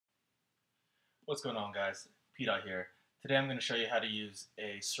What's going on, guys? PDot here. Today I'm going to show you how to use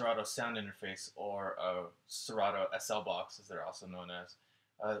a Serato sound interface, or a Serato SL box as they're also known as,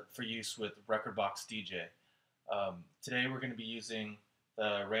 for use with Rekordbox DJ. Today we're going to be using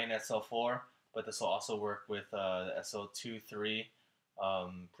the Rain SL4, but this will also work with the SL2, 3,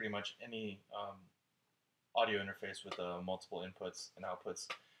 pretty much any audio interface with multiple inputs and outputs.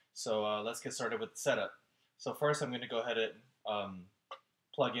 So let's get started with the setup. So first I'm going to go ahead and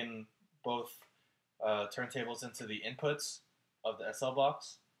plug in both turntables into the inputs of the SL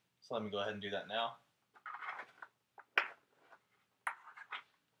box. So let me go ahead and do that now.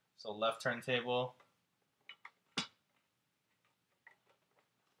 So left turntable, and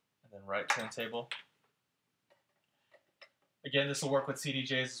then right turntable. Again, this will work with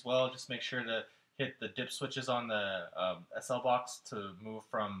CDJs as well. Just make sure to hit the dip switches on the SL box to move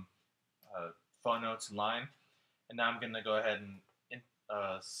from phono to line. And now I'm going to go ahead and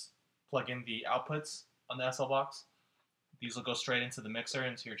plug in the outputs on the SL box. These will go straight into the mixer,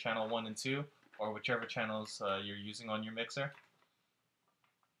 into your channel 1 and 2, or whichever channels you're using on your mixer.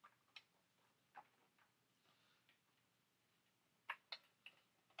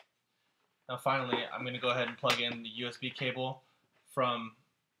 Now finally, I'm going to go ahead and plug in the USB cable from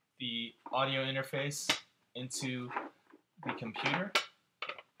the audio interface into the computer.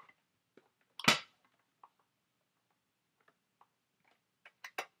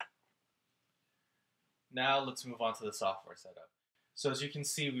 Now let's move on to the software setup. So as you can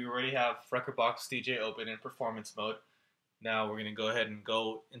see, we already have Rekordbox DJ open in performance mode. Now we're going to go ahead and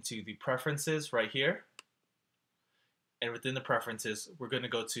go into the preferences right here. And within the preferences, we're going to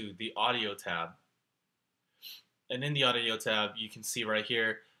go to the audio tab. And in the audio tab, you can see right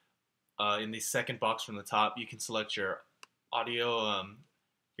here, in the second box from the top, you can select your audio,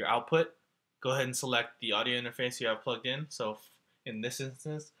 your output. Go ahead and select the audio interface you have plugged in. So in this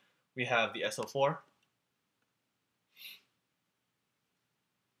instance, we have the SL4.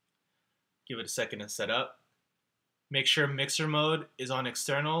 Give it a second to set up. Make sure mixer mode is on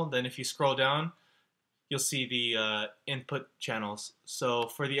external. Then if you scroll down, you'll see the input channels. So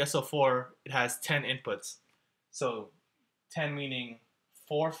for the SL4, it has 10 inputs. So 10 meaning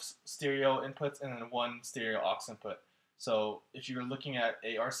 4 stereo inputs and then 1 stereo aux input. So if you're looking at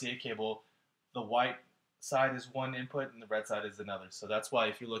a RCA cable, the white side is one input and the red side is another. So that's why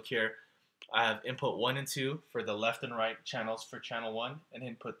if you look here, I have input 1 and 2 for the left and right channels for channel 1, and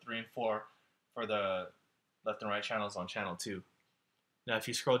input 3 and 4 for the left and right channels on channel 2. Now if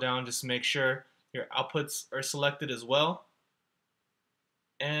you scroll down, just make sure your outputs are selected as well,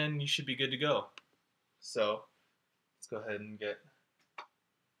 and you should be good to go. So let's go ahead and get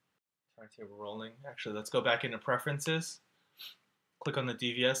turntable rolling. Actually, let's go back into preferences, click on the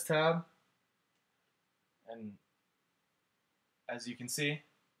DVS tab, and as you can see,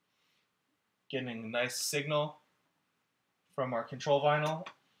 getting a nice signal from our control vinyl.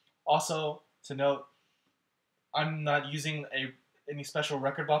 Also, to note, I'm not using any special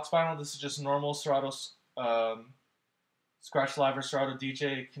Rekordbox vinyl. This is just normal Serato Scratch Live or Serato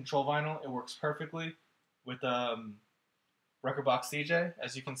DJ control vinyl. It works perfectly with Rekordbox DJ.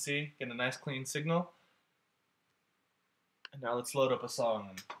 As you can see, get a nice clean signal. And now let's load up a song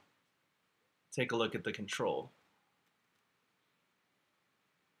and take a look at the control.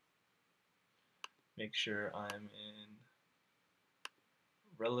 Make sure I'm in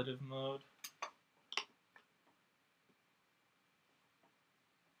relative mode.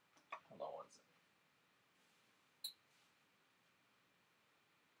 Hold on one second.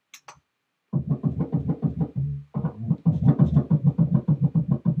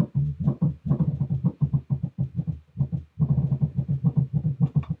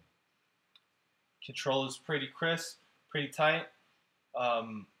 Control is pretty crisp, pretty tight.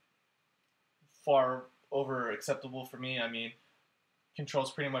 Far over acceptable for me. I mean,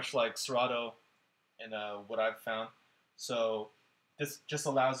 controls pretty much like Serato and what I've found. So this just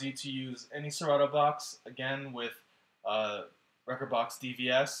allows you to use any Serato box, again with Rekordbox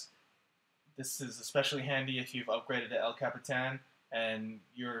DVS. This is especially handy if you've upgraded to El Capitan and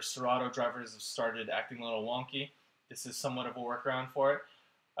your Serato drivers have started acting a little wonky. This is somewhat of a workaround for it.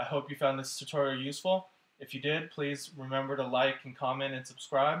 I hope you found this tutorial useful. If you did, please remember to like and comment and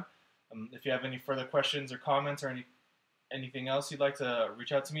subscribe. If you have any further questions or comments or anything else you'd like to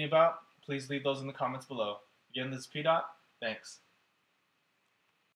reach out to me about, please leave those in the comments below. Again, this is PDot. Thanks.